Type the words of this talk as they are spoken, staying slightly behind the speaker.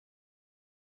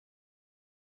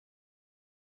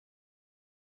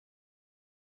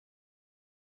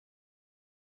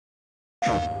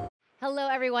Hello,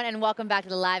 everyone, and welcome back to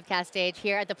the Livecast stage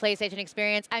here at the PlayStation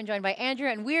Experience. I'm joined by Andrew,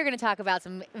 and we're going to talk about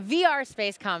some VR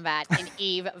space combat in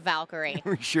Eve Valkyrie.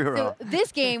 We sure so are.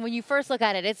 this game, when you first look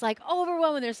at it, it's like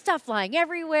overwhelming. There's stuff flying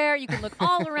everywhere. You can look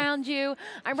all around you.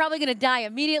 I'm probably going to die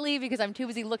immediately because I'm too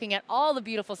busy looking at all the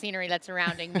beautiful scenery that's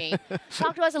surrounding me.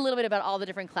 Talk to us a little bit about all the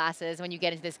different classes when you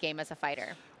get into this game as a fighter.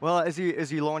 Well, as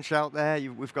you launch out there,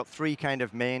 we've got three kind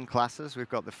of main classes. We've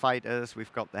got the fighters,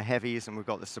 we've got the heavies, and we've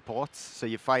got the supports. So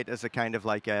your fighters are kind of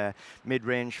like a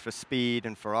mid-range for speed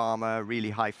and for armor, really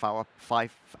high firepower,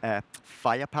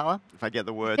 if I get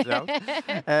the words out.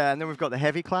 And then we've got the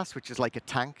heavy class, which is like a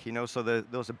tank, you know. So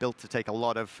those are built to take a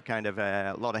lot of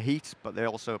heat, but they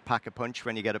also pack a punch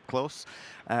when you get up close.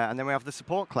 And then we have the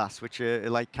support class, which are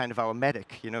like kind of our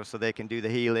medic, you know, so they can do the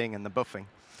healing and the buffing.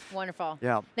 Wonderful.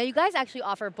 Yeah. Now, you guys actually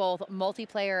offer both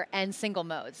multiplayer and single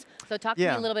modes. So talk to me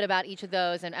a little bit about each of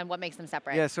those and what makes them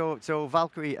separate. Yeah, so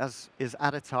Valkyrie is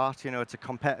at its heart, you know, it's a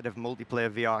competitive multiplayer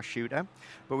VR shooter.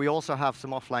 But we also have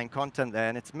some offline content there,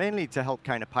 and it's mainly to help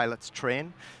kind of pilots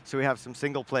train. So we have some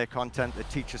single-player content that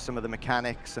teaches some of the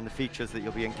mechanics and the features that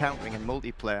you'll be encountering in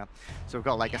multiplayer. So we've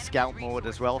got like a scout mode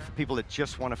as well for people that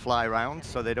just want to fly around,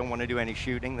 so they don't want to do any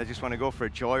shooting. They just want to go for a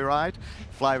joyride,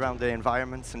 fly around the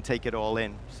environments, and take it all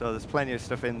in. So there's plenty of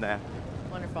stuff in there.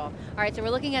 Wonderful. All right, so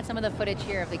we're looking at some of the footage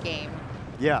here of the game.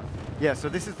 Yeah, so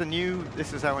this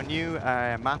is our new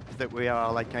map that we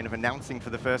are like kind of announcing for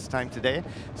the first time today.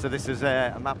 So this is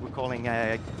a map we're calling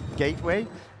Gateway.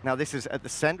 Now this is at the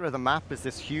center of the map is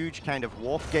this huge kind of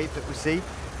warp gate that we see,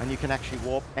 and you can actually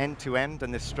warp end to end in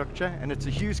this structure. And it's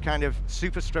a huge kind of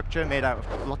superstructure made out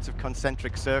of lots of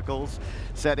concentric circles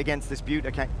set against this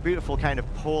beautiful kind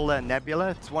of polar nebula.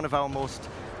 It's one of our most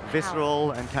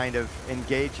visceral and kind of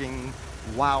engaging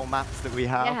maps that we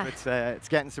have. Yeah. It's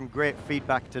getting some great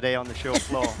feedback today on the show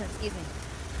floor. Excuse me.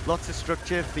 Lots of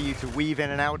structure for you to weave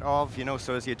in and out of, you know,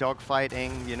 so as you're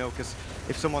dogfighting, you know, because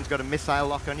if someone's got a missile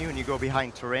lock on you and you go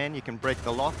behind terrain, you can break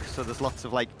the lock, so there's lots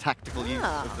of like tactical use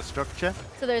of the structure.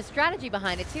 So there's strategy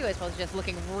behind it too, as well as just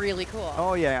looking really cool.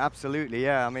 Oh yeah, absolutely,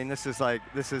 yeah. I mean, this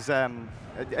is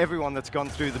everyone that's gone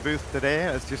through the booth today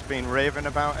has just been raving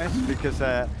about it because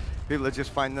people are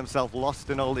just finding themselves lost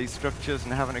in all these structures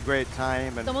and having a great time.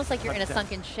 And it's almost like you're in a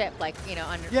sunken ship, like, you know,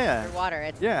 underwater.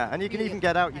 It's and you can even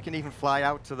get out. You can even fly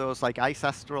out to those like ice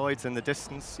asteroids in the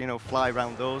distance. You know, fly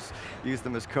around those, use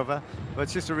them as cover. But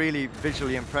it's just a really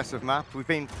visually impressive map. We've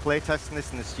been playtesting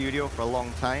this in the studio for a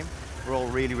long time. We're all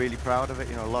really, really proud of it.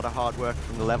 You know, a lot of hard work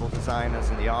from the level designers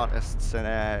and the artists,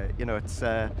 and you know, it's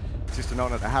just an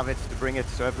honor to have it, to bring it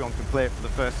so everyone can play it for the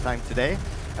first time today.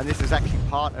 And this is actually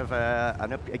part of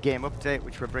a game update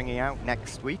which we're bringing out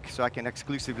next week, so I can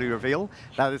exclusively reveal.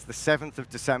 That is the 7th of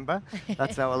December.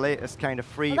 That's our latest kind of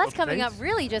free Well, that's update. Coming up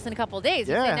really just in a couple of days.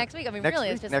 Yeah. You say next week. I mean, really,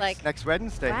 it's just like... Next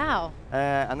Wednesday. Wow.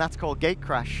 And that's called Gate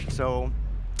Crash. So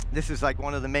this is like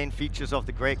one of the main features of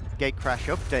the Gate Crash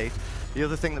update. The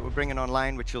other thing that we're bringing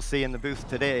online, which you'll see in the booth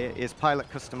today, is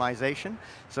pilot customization.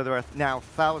 So there are now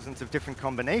thousands of different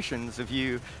combinations for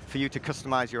you to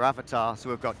customize your avatar. So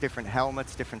we've got different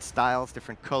helmets, different styles,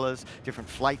 different colors, different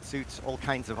flight suits, all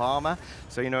kinds of armor.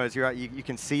 So you know, as you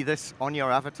can see this on your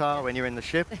avatar when you're in the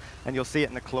ship, and you'll see it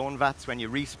in the clone vats when you're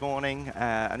respawning.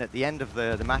 And at the end of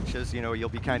the matches, you know, you'll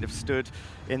be kind of stood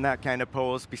in that kind of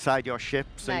pose beside your ship.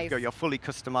 So you've got your fully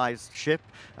customized ship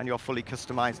and your fully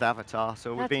customized avatar.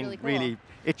 So we've been really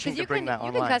itching to bring that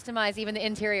online. You can customize even the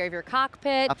interior of your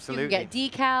cockpit. Absolutely. You can get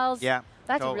decals. Yeah.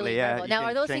 That's totally, really incredible. Now,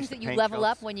 are those things the that you level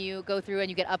up when you go through and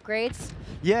you get upgrades?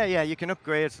 Yeah, you can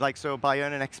upgrade. Like, so by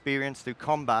earning experience through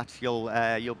combat, you'll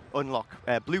unlock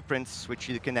blueprints, which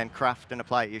you can then craft and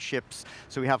apply to your ships.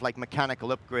 So we have like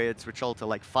mechanical upgrades, which alter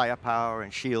like firepower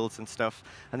and shields and stuff.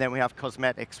 And then we have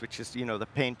cosmetics, which is, you know, the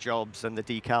paint jobs and the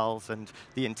decals and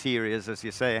the interiors, as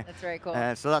you say. That's very cool.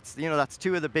 So that's, you know, that's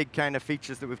two of the big kind of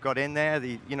features that we've got in there.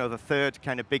 The third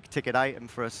kind of big ticket item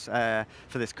for us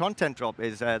for this content drop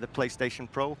is the PlayStation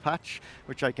Pro patch,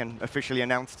 which I can officially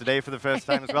announce today for the first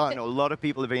time as well. I know a lot of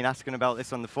people have been asking about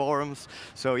this on the forums.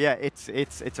 So yeah,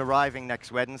 it's arriving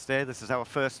next Wednesday. This is our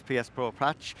first PS Pro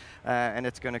patch, and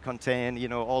it's going to contain, you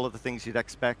know, all of the things you'd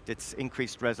expect. It's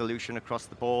increased resolution across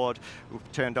the board.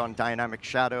 We've turned on dynamic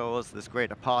shadows. There's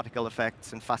greater particle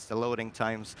effects and faster loading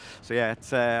times. So yeah,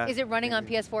 it's. Is it running on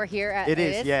PS4 here? It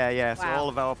is. Yeah. Wow. So all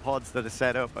of our pods that are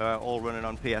set up are all running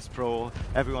on PS Pro.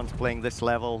 Everyone's playing this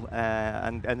level,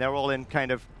 and they're all in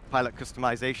kind of pilot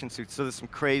customization suits. So there's some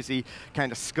crazy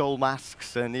kind of skull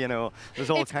masks, and there's all kinds of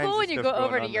stuff. It's cool when you go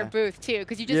over to your there. booth too,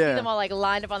 because you just see them all like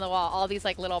lined up on the wall, all these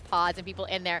like little pods and people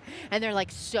in there, and they're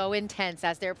like so intense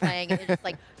as they're playing, and they're just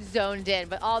like zoned in.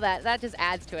 But all that just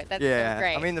adds to it. That's so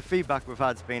great. I mean, the feedback we've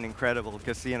had's been incredible,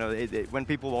 because when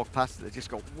people walk past it, they just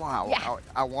go, wow,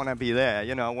 I want to be there.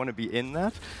 I want to be in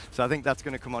that. So I think that's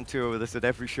going to come on tour with us at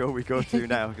every show we go to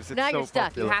now, because it's now so you're stuck.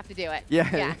 popular. You have to do it.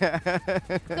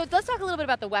 Yeah. So let's talk a little bit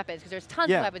about the weapons, because there's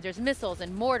tons of weapons. There's missiles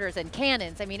and mortars and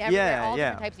cannons. I mean, everywhere, all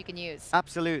different types you can use.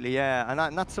 Absolutely, yeah.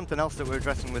 And that's something else that we're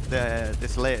addressing with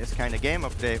this latest kind of game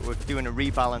update. We're doing a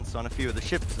rebalance on a few of the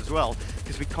ships as well,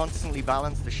 because we constantly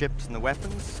balance the ships and the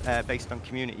weapons based on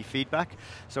community feedback.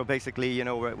 So basically,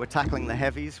 we're tackling the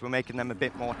heavies. We're making them a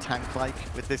bit more tank-like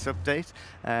with this update.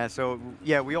 So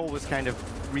yeah, we always kind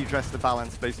of redress the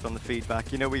balance based on the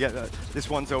feedback. We get this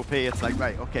one's OP. It's like,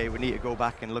 right, okay, we need to go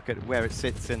back and look at where it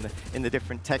sits in the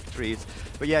different tech trees.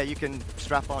 But yeah, you can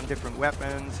strap on different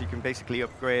weapons. You can basically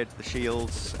upgrade the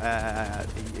shields,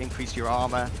 increase your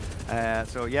armor.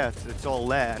 So yeah, it's all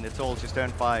there, and it's all just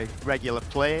earned by regular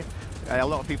play. A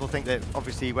lot of people think that,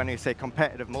 obviously, when you say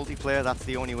competitive multiplayer, that's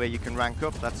the only way you can rank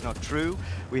up. That's not true.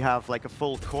 We have like a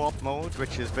full co-op mode,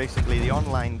 which is basically the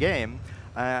online game.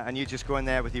 And you just go in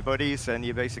there with your buddies, and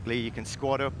you can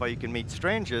squad up, or you can meet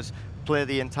strangers, play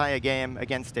the entire game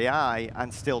against AI,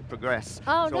 and still progress.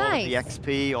 Oh, so nice. All of the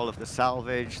XP, all of the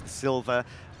salvage, the silver,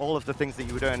 all of the things that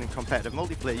you would earn in competitive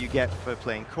multiplayer, you get for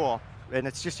playing co-op. And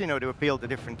it's just, to appeal to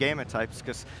different gamer types,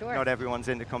 because not everyone's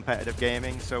into competitive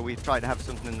gaming. So we've tried to have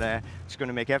something there that's going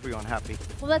to make everyone happy.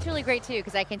 Well, that's really great, too,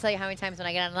 because I can tell you how many times when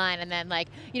I get online, and then, like,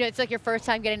 it's like your first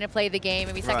time getting to play the game,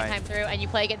 maybe second time through, and you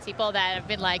play against people that have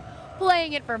been, like,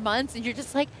 playing it for months, and you're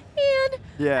just like, man,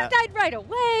 I died right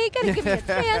away. Gotta give me a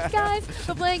chance, guys.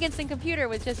 But playing against a computer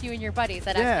with just you and your buddies,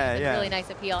 that actually is a really nice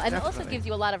appeal. And it also gives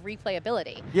you a lot of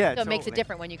replayability. Yeah, so it makes it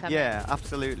different when you come in. Yeah,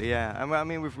 absolutely, yeah. And I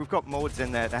mean, we've got modes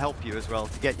in there to help you as well,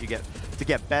 to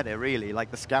get better, really, like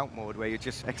the scout mode, where you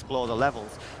just explore the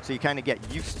levels. So you kind of get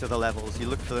used to the levels. You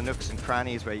look for the nooks and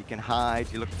crannies where you can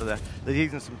hide. You look for there's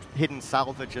even some hidden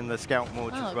salvage in the scout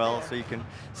modes as well, so you can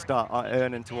start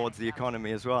earning towards the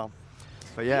economy as well.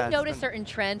 But yeah, do you notice certain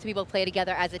trends people play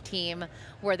together as a team,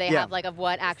 where they have like of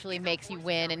what actually makes you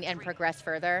win and progress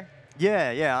further?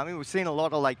 Yeah. I mean, we've seen a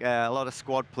lot of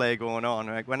squad play going on.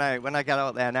 Like when I get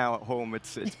out there now at home,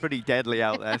 it's pretty deadly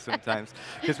out there sometimes,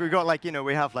 because we've got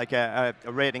we have like a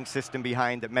rating system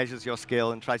behind that measures your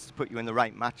skill and tries to put you in the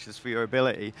right matches for your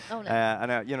ability. Oh, no.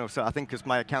 And so I think because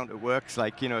my account at work's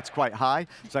it's quite high,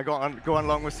 so I go on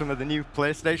along with some of the new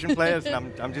PlayStation players,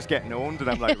 and I'm just getting owned, and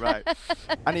I'm like, right,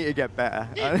 I need to get better.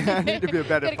 I need to be a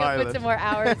better pilot. Go put some more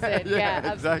hours in.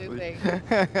 yeah, exactly.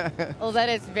 Absolutely. Well, that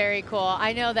is very cool.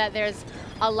 I know that there's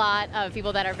a lot of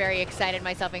people that are very excited,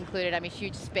 myself included. I'm a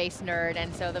huge space nerd,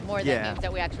 and so the more that means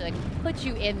that we actually put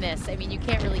you in this, I mean, you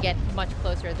can't really get much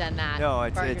closer than that. No,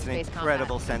 it's an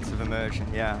incredible sense of immersion,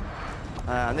 yeah.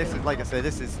 And this is, like I say,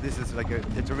 this is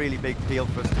it's a really big deal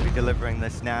for us to be delivering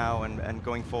this now and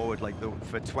going forward,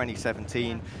 for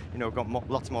 2017. We've got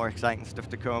lots more exciting stuff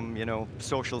to come.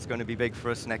 Social's going to be big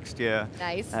for us next year.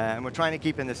 Nice. And we're trying to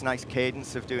keep in this nice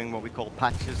cadence of doing what we call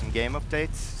patches and game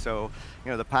updates. So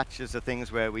the patches are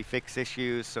things where we fix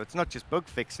issues. So it's not just bug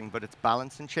fixing, but it's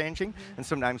balance and changing. And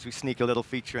sometimes we sneak a little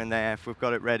feature in there if we've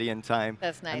got it ready in time.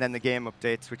 That's nice. And then the game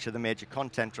updates, which are the major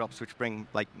content drops, which bring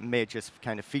major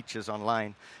kind of features online.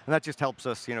 And that just helps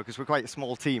us, because we're quite a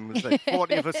small team. There's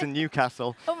 40 of us in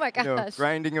Newcastle. Oh my gosh.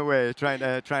 Grinding away, trying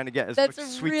to get as much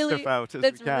sweet stuff out as we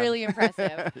can. That's really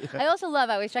impressive. I also love,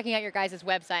 I was checking out your guys'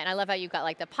 website, and I love how you've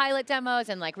got the pilot demos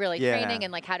and really training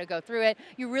and how to go through it.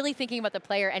 You're really thinking about the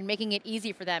player and making it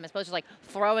easy for them, as opposed to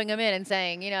throwing them in and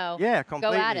saying,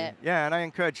 completely. Go at it. Yeah, and I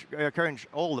encourage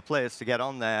all the players to get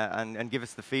on there and give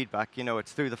us the feedback.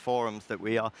 It's through the forums that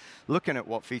we are looking at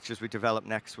what features we develop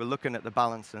next. We're looking at the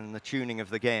balance and the tuning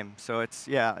of the game. So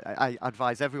I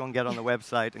advise everyone get on the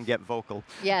website and get vocal.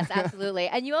 Yes, absolutely.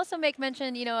 And you also make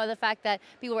mention, of the fact that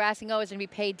people were asking, is it going to be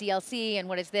paid DLC and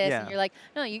what is this? And you're like,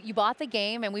 no, you bought the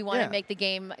game, and we want to make the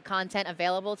game content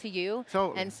available to you.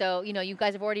 Totally. And so, you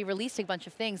guys have already released a bunch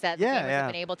of things that gamers have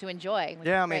been able to enjoy.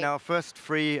 Yeah, I mean, our first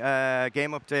free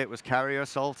game update was Carrier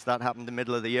Assault. That happened in the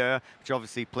middle of the year, which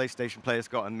obviously PlayStation players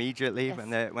got immediately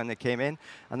when they came in.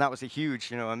 And that was a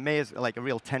huge, amazing, a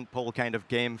real tentpole kind of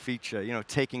game feature. adventure, you know,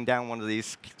 taking down one of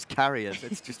these carriers.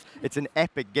 It's just, it's an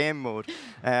epic game mode.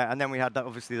 And then we had that,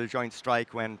 obviously, the Joint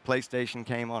Strike when PlayStation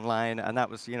came online, and that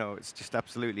was, you know, it's just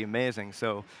absolutely amazing.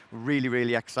 So really,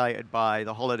 really excited by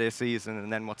the holiday season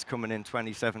and then what's coming in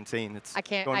 2017. It's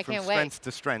going from strength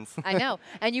to strength. I know.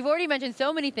 And you've already mentioned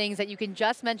so many things that you can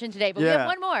just mention today, but we have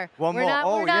one more. We're not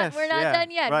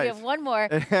done yet. Right. We have one more.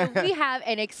 So we have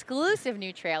an exclusive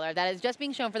new trailer that is just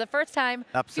being shown for the first time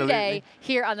today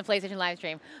here on the PlayStation live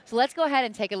stream. So let's go ahead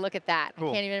and take a look at that. Cool.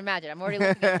 I can't even imagine. I'm already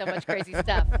looking at so much crazy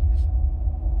stuff.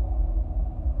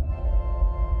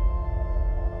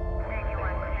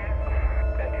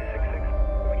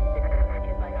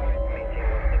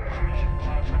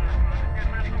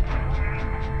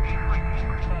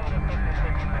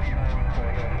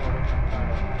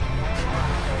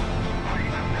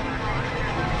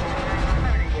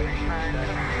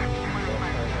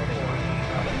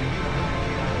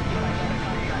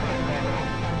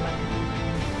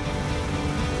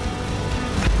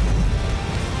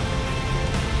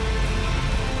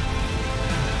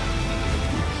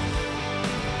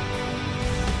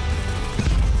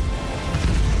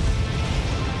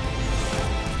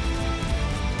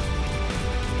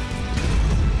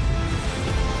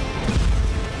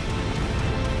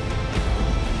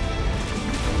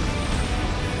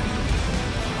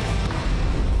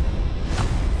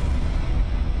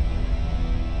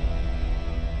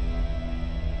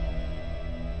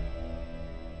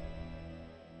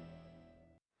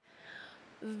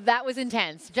 That was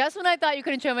intense. Just when I thought you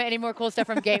couldn't show me any more cool stuff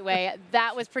from Gateway,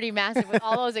 that was pretty massive with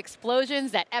all those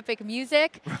explosions, that epic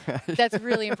music. That's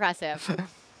really impressive.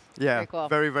 Yeah, very cool.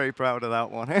 Very, very proud of that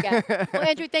one. Yeah. Well,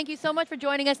 Andrew, thank you so much for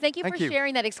joining us. Thank you for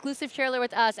sharing that exclusive trailer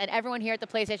with us and everyone here at the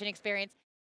PlayStation Experience.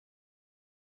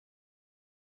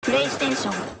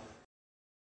 PlayStation